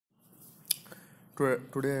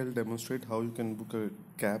Today I'll demonstrate how you can book a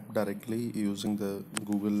cab directly using the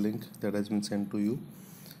Google link that has been sent to you.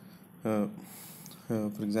 Uh,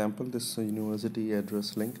 for example, this university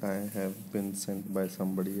address link I have been sent by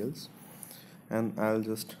somebody else, and I'll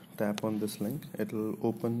just tap on this link. It will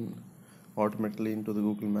open automatically into the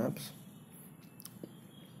Google Maps.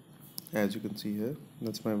 As you can see here,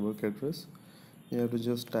 that's my work address. You have to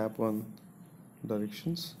just tap on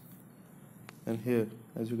directions, and here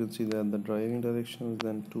as you can see there are the driving directions,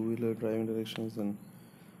 then two-wheeler driving directions, then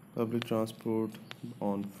public transport,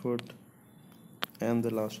 on foot, and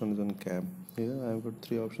the last one is on cab. Here I've got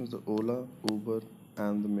three options: the Ola, Uber,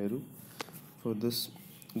 and the Meru. For this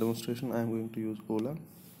demonstration I'm going to use Ola.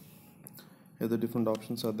 Here the different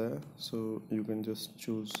options are there, so you can just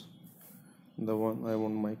choose the one. I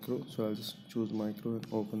want micro, so I'll just choose micro and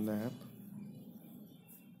open the app.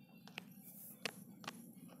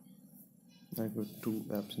 I've got two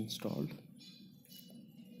apps installed.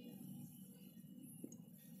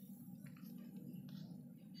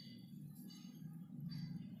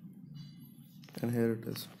 And here it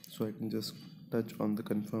is, so I can just touch on the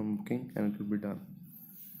confirm booking and it will be done.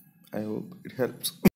 I hope it helps.